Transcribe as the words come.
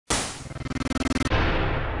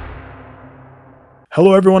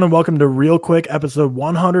Hello, everyone, and welcome to ReelQuick, episode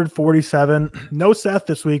 147. No Seth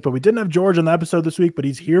this week, but we didn't have George on the episode this week, but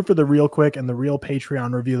he's here for the ReelQuick and the Real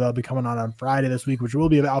Patreon review that'll be coming on Friday this week, which will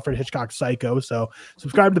be of Alfred Hitchcock's Psycho. So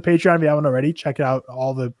subscribe to the Patreon if you haven't already. Check out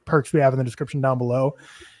all the perks we have in the description down below.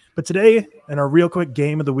 But today, in our ReelQuick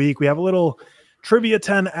game of the week, we have a little Trivia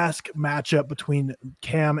 10-esque matchup between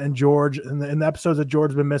Cam and George. In the episodes that George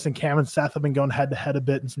has been missing, Cam and Seth have been going head-to-head a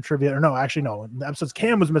bit in some trivia. Or no, actually, no. In the episodes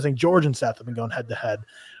Cam was missing, George and Seth have been going head-to-head.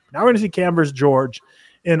 Now we're going to see Cam versus George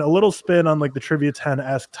in a little spin on like the Trivia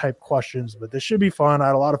 10-esque type questions. But this should be fun. I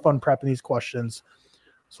had a lot of fun prepping these questions.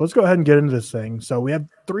 So let's go ahead and get into this thing. So we have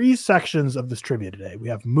three sections of this trivia today. We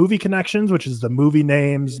have movie connections, which is the movie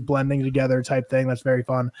names blending together type thing. That's very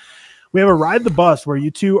fun. We have a ride the bus where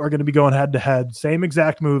you two are going to be going head to head, same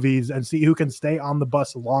exact movies, and see who can stay on the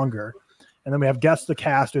bus longer. And then we have guess the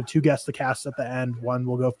cast. We have two guess the casts at the end. One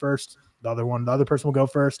will go first. The other person will go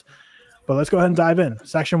first. But let's go ahead and dive in.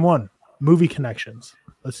 Section 1, movie connections.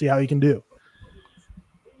 Let's see how you can do.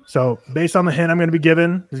 So based on the hint I'm going to be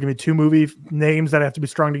given, there's going to be two movie names that have to be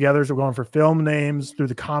strung together. So we're going for film names through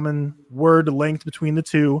the common word length between the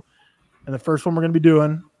two. And the first one we're going to be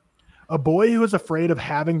doing: a boy who is afraid of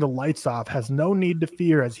having the lights off has no need to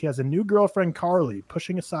fear, as he has a new girlfriend, Carly,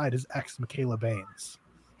 pushing aside his ex, Michaela Baines.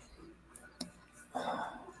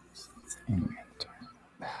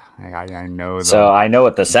 I know. So I know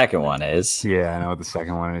what the second one is. Yeah, I know what the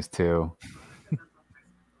second one is too.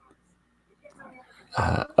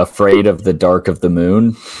 Afraid of the dark of the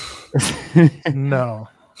moon. No,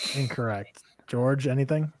 incorrect. George,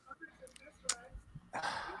 anything?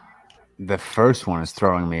 The first one is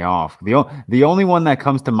throwing me off. The only one that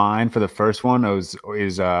comes to mind for the first one is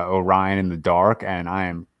Orion in the Dark, and I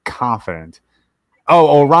am confident.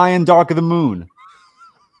 Oh, Orion, Dark of the Moon.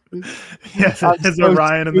 Yes, it is so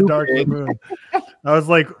Orion in the Dark of the Moon. I was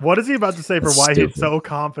like, what is he about to say for why he's so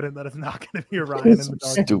confident that it's not going to be Orion in the Dark of the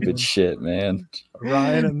Moon? Stupid shit, man.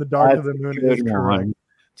 Orion in the Dark of the Moon is correct.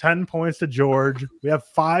 10 points to George. We have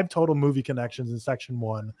 5 total movie connections in section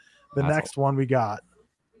 1. The next one we got: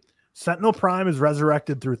 Sentinel Prime is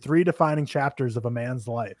resurrected through 3 defining chapters of a man's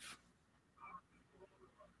life.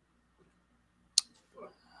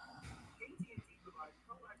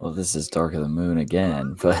 Well, this is Dark of the Moon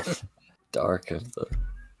again, but Dark of the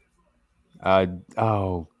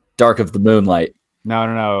Dark of the Moonlight.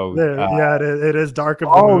 No. Yeah, it is Dark of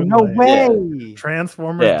the Moonlight. Oh, no way. Yeah.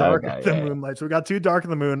 Transformers Dark of the Moonlight. So we got 2 Dark of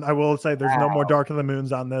the Moon. I will say there's no more Dark of the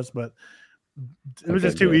Moons on this, but it was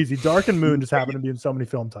just too easy. Dark and Moon just happened to be in so many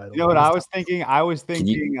film titles. You know what I was thinking? I was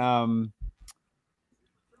thinking I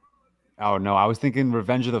was thinking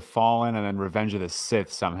Revenge of the Fallen and then Revenge of the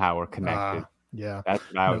Sith somehow were connected. Yeah, that's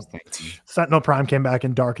what I was thinking. Sentinel Prime came back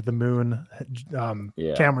in Dark of the Moon. Cam,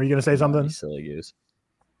 were you gonna say something? Silly goose.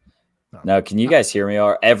 No, can you guys hear me?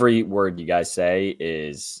 Every word you guys say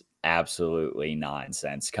is absolutely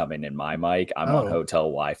nonsense coming in my mic. I'm on hotel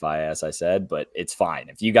Wi-Fi, as I said, but it's fine.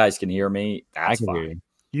 If you guys can hear me, that's fine.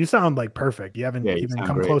 You sound like perfect. You haven't even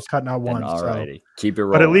come close cutting out once. Alrighty, so. Keep it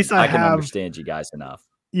rolling. But at least I can understand you guys enough.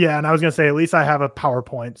 Yeah, and I was going to say, at least I have a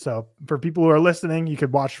PowerPoint. So for people who are listening, you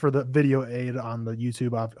could watch for the video aid on the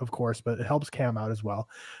YouTube, of course, but it helps Cam out as well.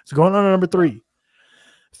 So going on to number 3.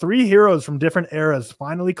 3 heroes from different eras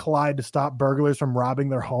finally collide to stop burglars from robbing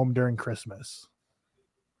their home during Christmas.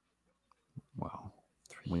 Well,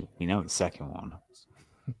 we know the second one.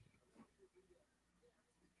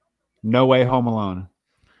 No Way Home Alone.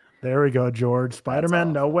 There we go, George.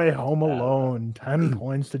 Spider-Man No Way Home Alone. 10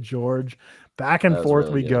 points to George. Back and forth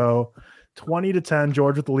really we go. 20-10.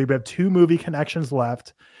 George with the lead. We have 2 movie connections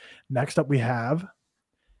left. Next up we have: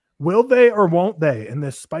 will they or won't they in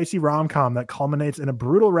this spicy rom-com that culminates in a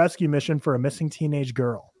brutal rescue mission for a missing teenage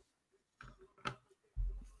girl? I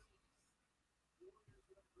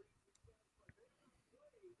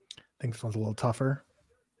think this one's a little tougher.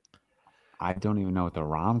 I don't even know what the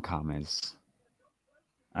rom-com is.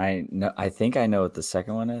 I think I know what the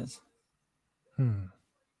second one is.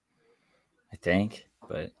 I think,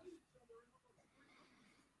 but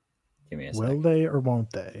give me a second. Will they or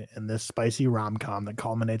won't they in this spicy rom-com that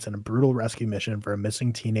culminates in a brutal rescue mission for a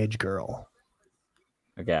missing teenage girl?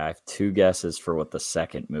 Okay, I have 2 guesses for what the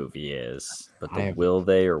second movie is, but will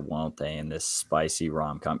they or won't they in this spicy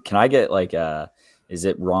rom-com? Can I get like is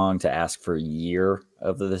it wrong to ask for a year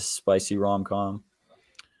of this spicy rom-com?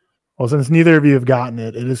 Well, since neither of you have gotten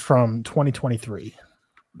it, it is from 2023.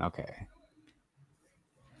 Okay.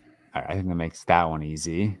 I think that makes that one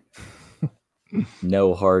easy.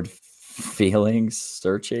 No hard feelings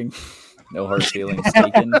searching. No hard feelings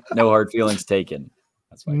taken. No hard feelings taken.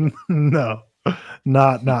 That's my No,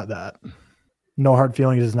 not that. No Hard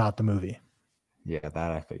Feelings is not the movie. Yeah,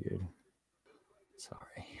 that I figured.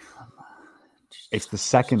 Sorry. It's the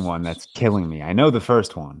second one that's killing me. I know the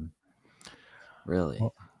first one. Really?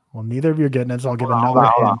 Well, neither of you are getting it, so I'll give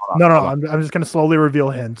another hint. No, I'm just going to slowly reveal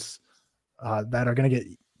hints that are going to get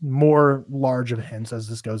more large of hints as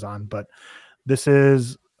this goes on. But this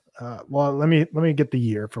is, well, let me get the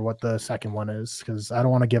year for what the second one is, because I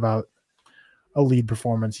don't want to give out a lead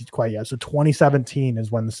performance quite yet. So 2017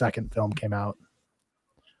 is when the second film came out.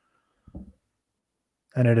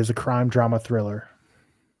 And it is a crime drama thriller.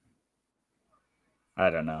 I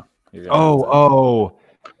don't know.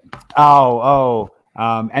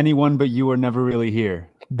 Anyone But You Were Never Really Here.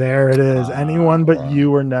 There it is. Anyone But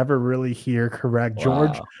You Were Never Really Here. Correct. Wow.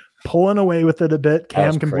 George pulling away with it a bit.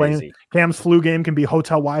 Cam can blame. Cam's flu game can be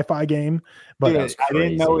hotel Wi-Fi game. But I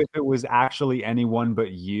didn't know if it was actually Anyone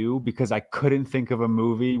But You, because I couldn't think of a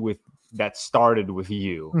movie that started with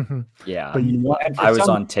you. Mm-hmm. Yeah. But I was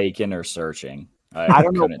on Taken or Searching. I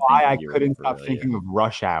don't know why I couldn't stop thinking of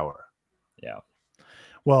Rush Hour. Yeah.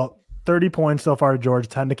 Well, 30 points so far to George,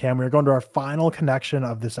 10 to Cam. We're going to our final connection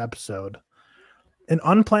of this episode. An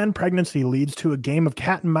unplanned pregnancy leads to a game of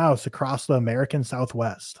cat and mouse across the American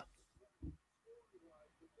Southwest.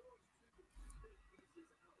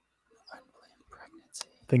 Unplanned pregnancy.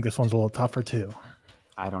 I think this one's a little tougher too.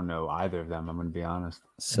 I don't know either of them, I'm going to be honest.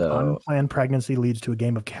 So, an unplanned pregnancy leads to a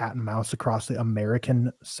game of cat and mouse across the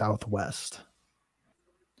American Southwest.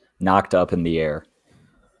 Knocked Up in the Air.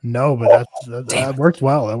 No, but that worked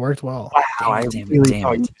well. That worked well. Wow, I really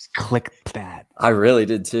thought you just clicked that. I really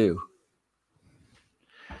did too.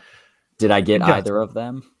 Did I get either of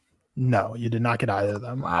them? No, you did not get either of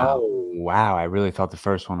them. Wow. Oh, wow. I really thought the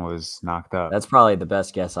first one was Knocked Up. That's probably the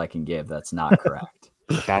best guess I can give. That's not correct.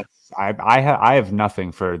 I have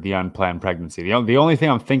nothing for the unplanned pregnancy. The only thing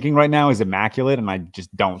I'm thinking right now is Immaculate, and I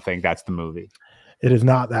just don't think that's the movie. It is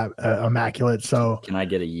not that immaculate. So can I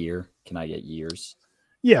get a year? Can I get years?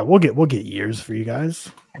 Yeah, we'll get years for you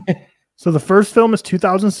guys. So the first film is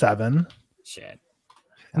 2007. Shit.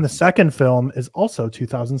 And the second film is also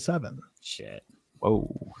 2007. Shit.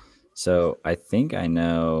 Whoa. So I think I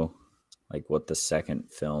know like what the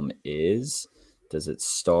second film is. Does it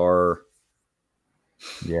star?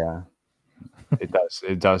 Yeah.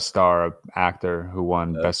 It does star an actor who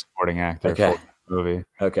won Best Supporting Actor for the movie.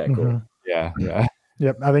 Okay, cool. Mm-hmm. Yeah.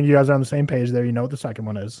 Yep. I think you guys are on the same page there. You know what the second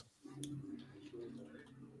one is.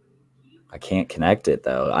 I can't connect it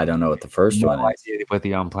though. I don't know what the first one is. Idea what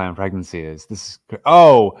the unplanned pregnancy is. This is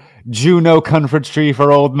Juno Country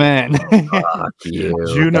for Old Men. Fuck you.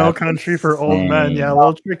 Juno Country for Old Men. Yeah, a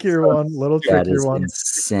little trickier one.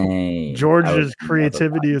 Insane. George's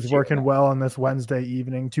creativity is working well on this Tuesday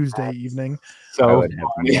evening. So I would have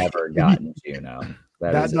never gotten Juno.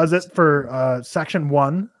 That does it for section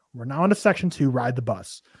 1. We're now into section 2. Ride the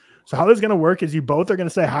bus. So how this is going to work is you both are going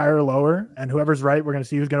to say higher or lower, and whoever's right, we're going to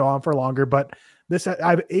see who's going to go on for longer. But I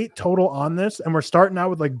have 8 total on this, and we're starting out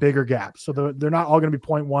with like bigger gaps. So they're not all going to be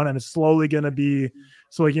 0.1, and it's slowly going to be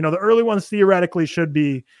so like, the early ones theoretically should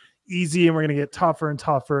be easy, and we're going to get tougher and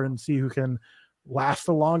tougher and see who can last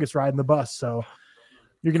the longest riding the bus. So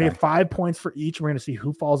you're going to get 5 points for each. We're going to see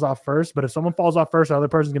who falls off first. But if someone falls off first, the other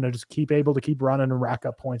person's going to just keep running and rack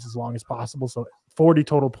up points as long as possible. So 40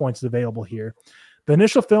 total points is available here. The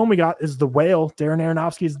initial film we got is The Whale. Darren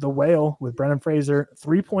Aronofsky's The Whale with Brendan Fraser,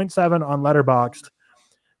 3.7 on Letterboxd.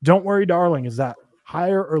 Don't Worry, Darling. Is that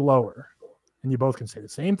higher or lower? And you both can say the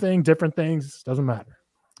same thing, different things. Doesn't matter.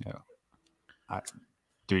 Yeah.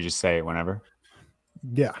 Do we just say it whenever?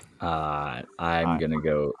 Yeah. I'm going to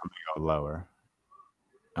go lower.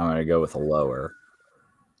 I'm going to go with a lower.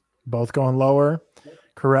 Both going lower.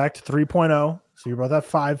 Correct. 3.0. So you're both at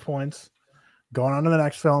 5 points. Going on to the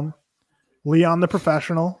next film. Leon the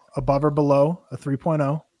Professional, above or below a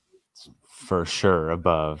 3.0? For sure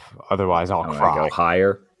above. Otherwise, I'll cry. Go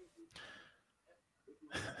higher.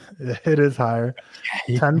 It is higher.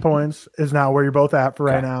 10 points is now where you're both at for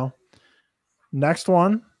right now. Next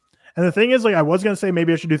one. And the thing is, like, I was going to say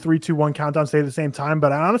maybe I should do 3, 2, 1 countdown, stay at the same time,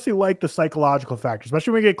 but I honestly like the psychological factor,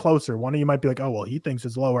 especially when we get closer. One of you might be like, oh, well, he thinks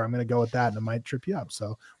it's lower. I'm going to go with that, and it might trip you up.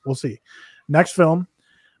 So we'll see. Next film,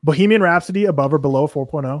 Bohemian Rhapsody, above or below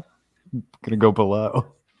 4.0? Gonna go below.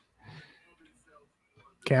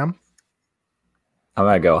 Cam? I'm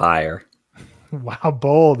gonna go higher. Wow,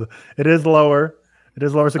 bold. It is lower.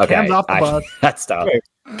 So Cam's off the bus. That's tough.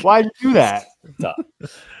 Why'd you do that?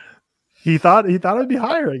 He thought it'd be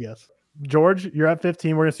higher, I guess. George, you're at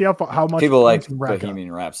 15. We're gonna see how much people like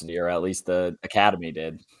Bohemian Rhapsody, or at least the Academy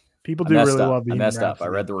did. People do really love I messed up. I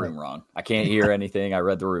read the room wrong. I can't hear anything. I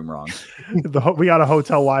read the room wrong. We got a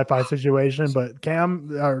hotel Wi-Fi situation, but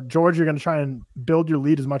Cam or George, you're going to try and build your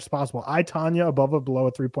lead as much as possible. I, Tanya, above or below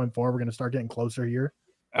a 3.4. We're going to start getting closer here.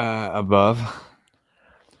 Above.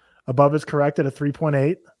 Above is correct at a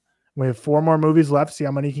 3.8. We have 4 more movies left. See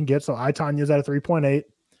how many you can get. So I, Tanya, is at a 3.8.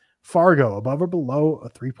 Fargo, above or below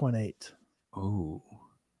a 3.8. Oh,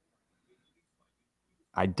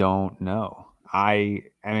 I don't know. I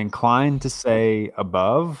am inclined to say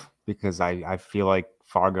above because I feel like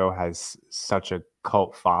Fargo has such a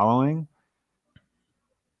cult following.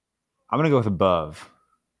 I'm going to go with above.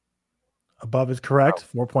 Above is correct,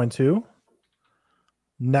 4.2.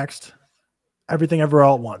 Next, Everything Everywhere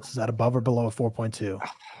All at Once. Is that above or below a 4.2?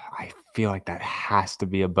 I feel like that has to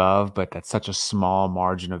be above, but that's such a small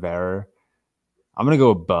margin of error. I'm going to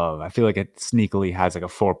go above. I feel like it sneakily has like a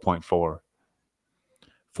 4.4.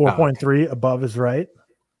 4.3 above is right.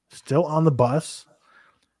 Still on the bus.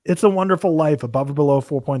 It's a Wonderful Life, above or below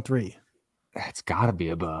 4.3. That's got to be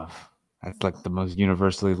above. That's like the most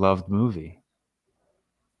universally loved movie.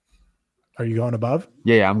 Are you going above?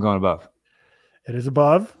 Yeah, I'm going above. It is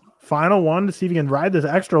above. Final one to see if you can ride this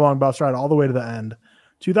extra long bus ride all the way to the end.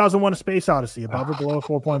 2001: A Space Odyssey, above or below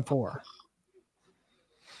 4.4.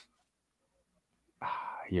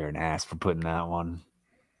 You're an ass for putting that one.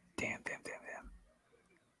 Damn.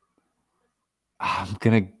 I'm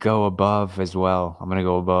going to go above as well. I'm going to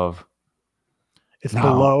go above. It's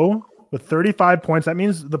below with 35 points. That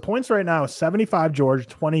means the points right now is 75 George,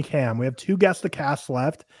 20 Cam. We have 2 Guess the Cast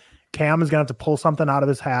left. Cam is going to have to pull something out of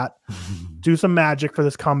his hat, do some magic for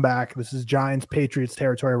this comeback. This is Giants Patriots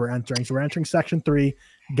territory we're entering. So we're entering section 3,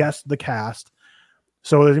 Guess the Cast.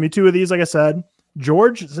 So there's going to be 2 of these, like I said.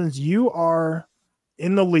 George, since you are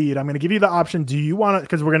in the lead, I'm going to give you the option. Do you want to,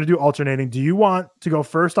 because we're going to do alternating, do you want to go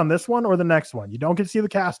first on this one or the next one? You don't get to see the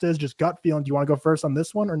cast is, just gut feeling. Do you want to go first on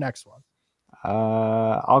this one or next one?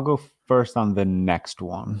 I'll go first on the next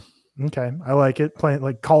one. Okay, I like it. Playing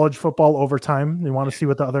like college football overtime. You want to see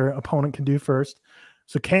what the other opponent can do first.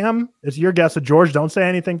 So Cam, it's your guess. So George, don't say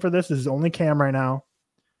anything for this. This is only Cam right now.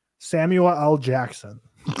 Samuel L. Jackson,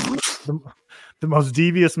 the most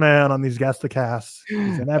devious man on these Guess the Cast.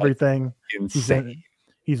 He's in everything.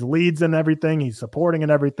 He's leads in everything. He's supporting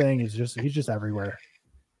in everything. He's just everywhere.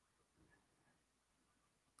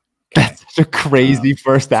 That's such a crazy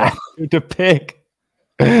first actor to pick.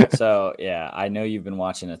 So yeah, I know you've been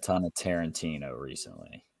watching a ton of Tarantino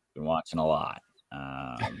recently. Been watching a lot.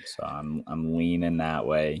 So I'm leaning that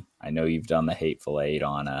way. I know you've done the Hateful Eight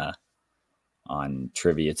on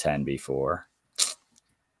Trivia 10 before.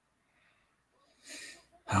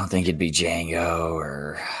 I don't think it'd be Django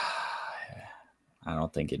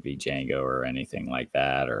or anything like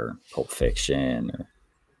that, or Pulp Fiction or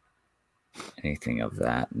anything of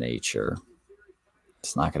that nature.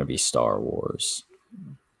 It's not going to be Star Wars.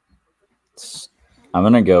 I'm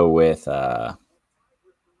going to go with I'm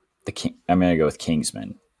going to go with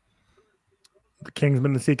Kingsman. The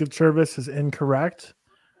Kingsman: The Secret Service is incorrect.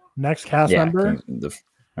 Next cast member.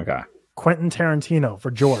 Okay. Quentin Tarantino for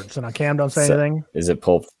George. So now Cam, don't say anything. Is it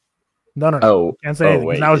Pulp? No. Oh, can't say anything.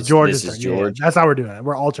 Wait, that was George's turn. George. Yeah, that's how we're doing it.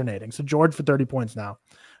 We're alternating. So George for 30 points now.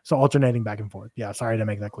 So alternating back and forth. Yeah, sorry to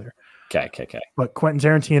make that clear. Okay. But Quentin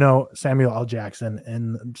Tarantino, Samuel L. Jackson,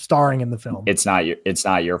 and starring in the film. It's not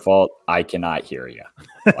your fault. I cannot hear you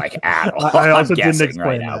like at all. I also I'm guessing didn't explain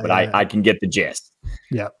right now, that, but yeah. I can get the gist.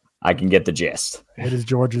 Yeah, I can get the gist. It is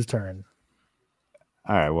George's turn.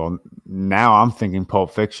 All right. Well, now I'm thinking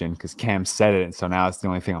Pulp Fiction because Cam said it, so now it's the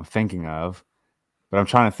only thing I'm thinking of. But I'm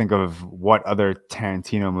trying to think of what other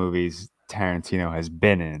Tarantino movies Tarantino has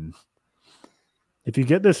been in. If you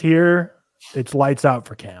get this here, it's lights out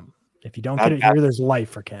for Cam. If you don't get it here, there's life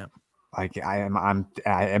for Cam. Like am I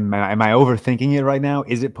overthinking it right now?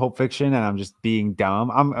 Is it Pulp Fiction and I'm just being dumb?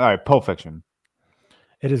 All right, Pulp Fiction.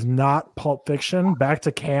 It is not Pulp Fiction. Back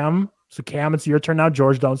to Cam. So Cam, it's your turn now.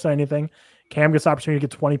 George, don't say anything. Cam gets the opportunity to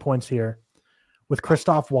get 20 points here with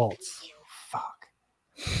Christoph Waltz. Fuck.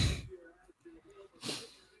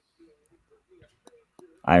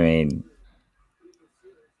 I mean,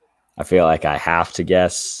 I feel like I have to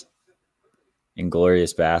guess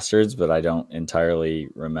Inglourious Bastards, but I don't entirely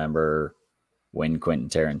remember when Quentin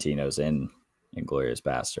Tarantino's in Inglourious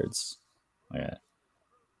Bastards. Yeah.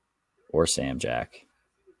 Or Sam Jack.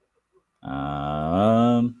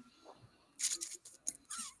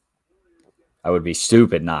 I would be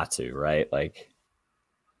stupid not to, right? Like,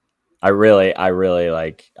 I really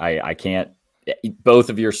like, I can't,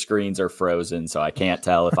 both of your screens are frozen, so I can't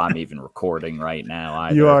tell if I'm even recording right now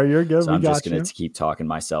either. You're good. So I'm just going to keep talking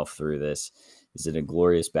myself through this. Is it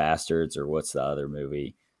Inglourious Bastards or what's the other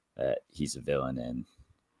movie that he's a villain in.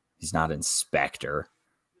 He's not Inspector.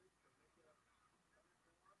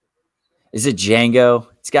 Is it Django?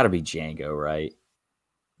 It's got to be Django, right?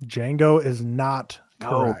 Django is not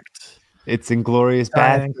correct. It's Inglourious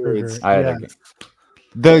Basterds. Yes.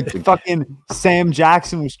 The fucking Sam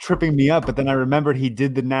Jackson was tripping me up, but then I remembered he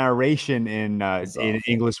did the narration in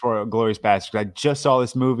English for Glorious Bastards. I just saw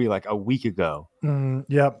this movie like a week ago.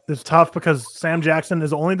 Yep, it's tough because Sam Jackson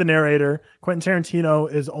is only the narrator. Quentin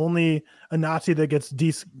Tarantino is only a Nazi that gets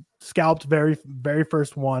scalped very, very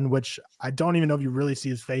first one, which I don't even know if you really see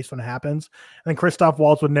his face when it happens. And then Christoph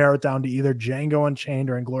Waltz would narrow it down to either Django Unchained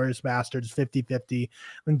or Inglourious Basterds 50-50,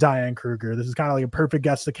 and Diane Kruger. This is kind of like a perfect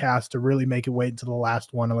guess to cast to really make it wait until the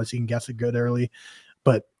last one, unless you can guess it good early.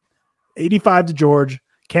 But 85 to George.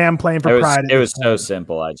 Cam playing for Pride. It was so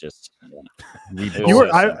simple.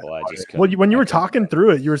 When you were talking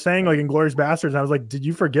through it, you were saying like Inglourious Basterds, and I was like, did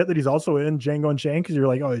you forget that he's also in Django Unchained? Because you're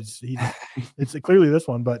like, oh, it's clearly this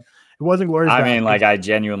one, but it wasn't Glorious Basterds. I mean, like I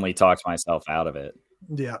genuinely talked myself out of it.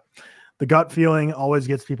 Yeah, the gut feeling always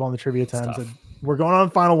gets people on the trivia 10. So we're going on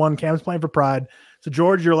the final one. Cam's playing for Pride. So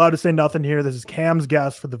George, you're allowed to say nothing here. This is Cam's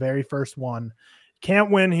guess for the very first one. Can't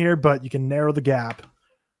win here, but you can narrow the gap.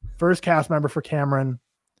 First cast member for Cameron,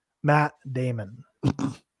 Matt Damon.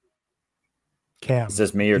 Cam. Is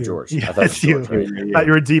this me or George? Yeah, I thought it's you. Thought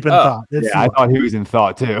you were deep in thought. I thought he was in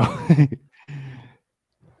thought too.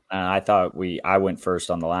 I thought I went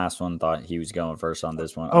first on the last one. Thought he was going first on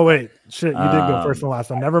this one. Oh wait, shit! You did go first on the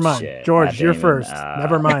last one. Never mind, George. You're first.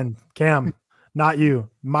 Never mind, Cam. Not you.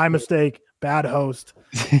 My mistake. Bad host.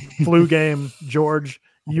 Flu game. George,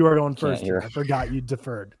 you are going first. I forgot you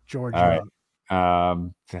deferred. George. All right.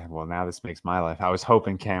 Well, now this makes my life. I was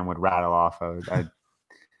hoping Cam would rattle off.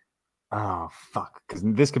 Oh fuck! Because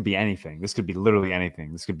this could be anything. This could be literally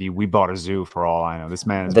anything. This could be we bought a zoo for all I know. This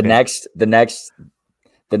man. Is the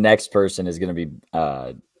next person is gonna be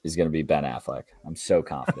Ben Affleck. I'm so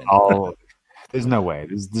confident. Oh, there's no way.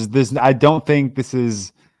 There's I don't think this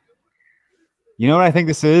is. You know what I think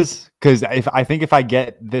this is? Because if I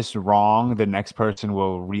get this wrong, the next person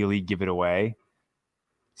will really give it away.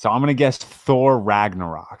 So I'm gonna guess Thor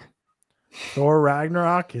Ragnarok. Thor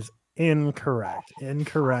Ragnarok is incorrect.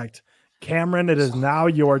 Incorrect. Cameron, it is now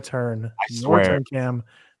your turn. Your turn, Cam.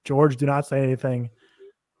 George, do not say anything.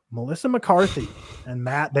 Melissa McCarthy and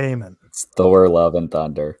Matt Damon. It's Thor: Love and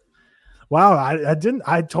Thunder. Wow,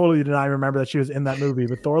 I totally did not remember that she was in that movie,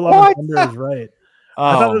 but Thor: Love and Thunder is right.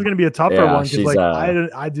 I thought it was gonna be a tougher one because like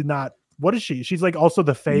I did not. What is she? She's like also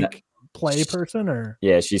the fake play person, or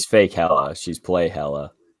she's fake Hella. She's play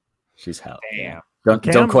Hella. She's Hella. Damn.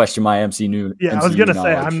 Don't question my MC New. Yeah, I was gonna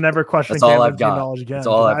say I'm never questioning. That's all I've got. Knowledge again. That's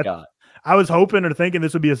all I've got. I was hoping or thinking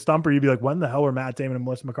this would be a stumper. You'd be like, when the hell were Matt Damon and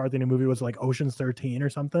Melissa McCarthy in a movie? Was it like Ocean's 13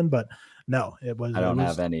 or something? But no, it was. I don't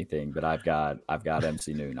have anything, but I've got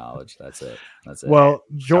MC New knowledge. That's it. Well,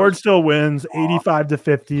 George still wins 85 to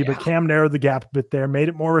 50, but Cam narrowed the gap a bit there, made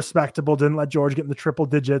it more respectable. Didn't let George get in the triple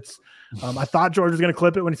digits. I thought George was going to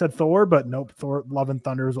clip it when he said Thor, but nope. Thor: Love and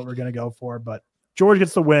Thunder is what we're going to go for. But George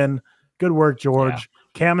gets the win. Good work, George. Yeah.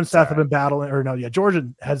 Cam and Seth have been battling, George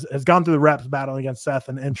has gone through the reps battling against Seth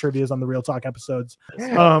and trivias on the ReelTok episodes.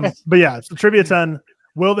 But yeah, it's the trivia 10.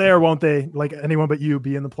 Will they or won't they, like anyone but you,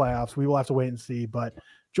 be in the playoffs? We will have to wait and see. But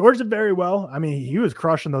George did very well. I mean, he was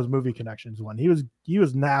crushing those movie connections one. He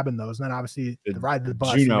was nabbing those, and then obviously the Ride the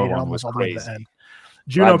Bus Juno made it almost all the way to the end.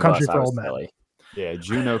 Juno Country for Old Men. Yeah,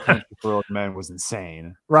 Juno Country for Old Men was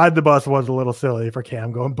insane. Ride the Bus was a little silly for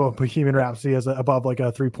Cam going Bohemian Rhapsody as above like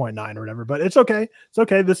a 3.9 or whatever, but it's okay. It's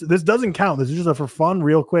okay. This doesn't count. This is just for fun,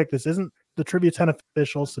 real quick. This isn't the Trivia 10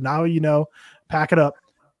 official. So now pack it up.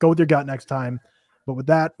 Go with your gut next time. But with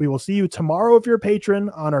that, we will see you tomorrow if you're a patron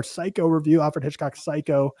on our Psycho review, Alfred Hitchcock's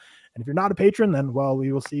Psycho. And if you're not a patron, then, well,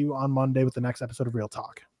 we will see you on Monday with the next episode of Real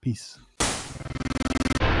Talk. Peace.